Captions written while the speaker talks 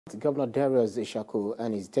Governor Darius Ishaku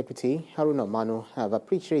and his deputy, Haruna Manu, have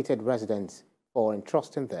appreciated residents for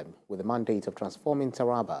entrusting them with the mandate of transforming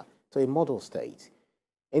Taraba to a model state.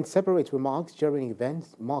 In separate remarks during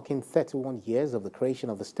events marking 31 years of the creation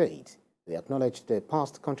of the state, they acknowledged the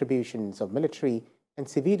past contributions of military and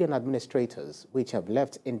civilian administrators, which have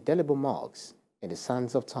left indelible marks in the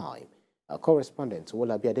sands of time. Our correspondent,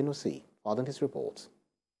 Olabi Adenosi, followed his report.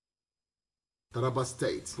 Taraba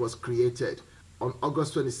State was created on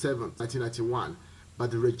August 27, 1991, by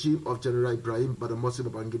the regime of General Ibrahim Badamasi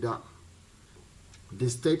Babangida. The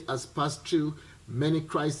state has passed through many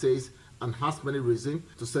crises and has many reasons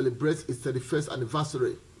to celebrate its 31st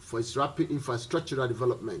anniversary for its rapid infrastructural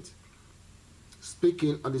development.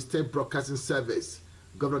 Speaking on the state broadcasting service,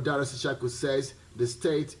 Governor Darius Ishaku says the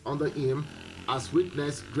state under him has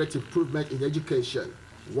witnessed great improvement in education,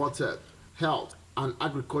 water, health, and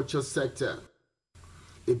agriculture sector.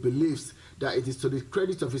 He believes that it is to the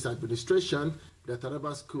credit of his administration that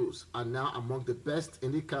Taraba schools are now among the best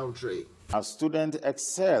in the country. Our students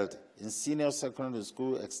excelled in senior secondary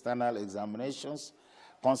school external examinations,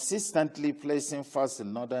 consistently placing first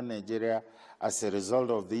in northern Nigeria as a result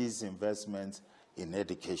of these investments in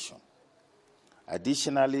education.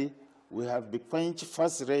 Additionally, we have bequeathed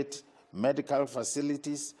first-rate medical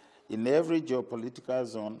facilities in every geopolitical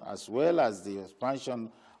zone, as well as the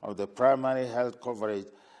expansion of the primary health coverage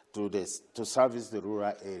to service the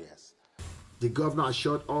rural areas. The governor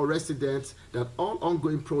assured all residents that all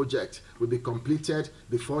ongoing projects will be completed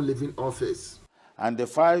before leaving office. And the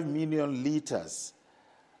 5 million liters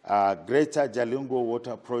Greater Jalingo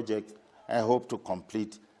Water Project, I hope to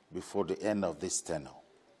complete before the end of this tenure.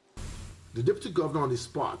 The deputy governor on the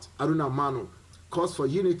spot, Haruna Manu, calls for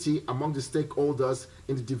unity among the stakeholders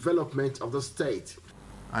in the development of the state.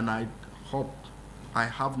 And I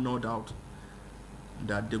have no doubt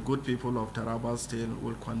that the good people of Taraba State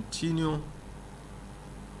will continue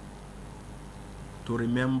to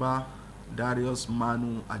remember Darius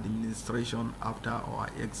Manu administration after our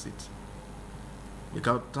exit.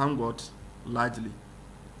 Because thank God, largely,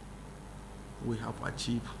 we have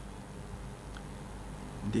achieved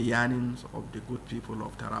the yearnings of the good people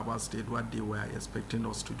of Taraba State, what they were expecting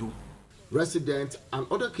us to do. Residents and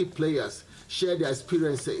other key players share their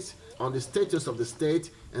experiences on the status of the state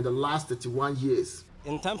in the last 31 years.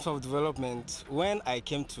 In terms of development, when I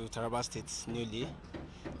came to Taraba State newly,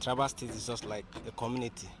 Taraba State is just like a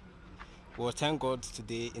community. Well, thank God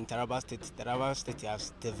today in Taraba State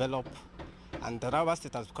has developed, and Taraba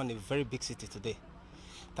State has become a very big city today.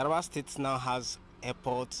 Taraba State now has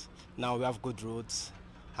airports, now we have good roads,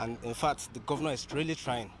 and in fact, the governor is really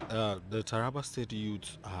trying. The Taraba State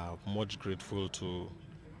youth are much grateful to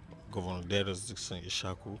Governor Darius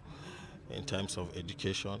Ishaku in terms of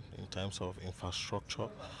education, in terms of infrastructure.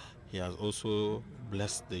 He has also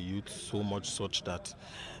blessed the youth so much such that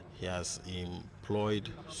he has employed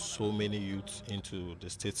so many youths into the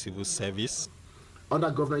state civil service. Under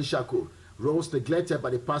Governor Ishaku, roads neglected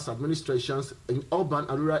by the past administrations in urban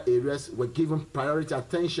and rural areas were given priority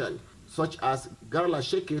attention, such as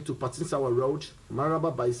Garala-Sheke to Patinsawa Road,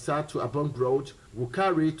 Maraba Baisa to Abong Road,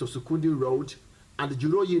 Wukari to Sukundi Road, and the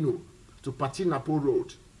Juro Yinu to Patinapo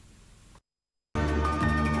Road.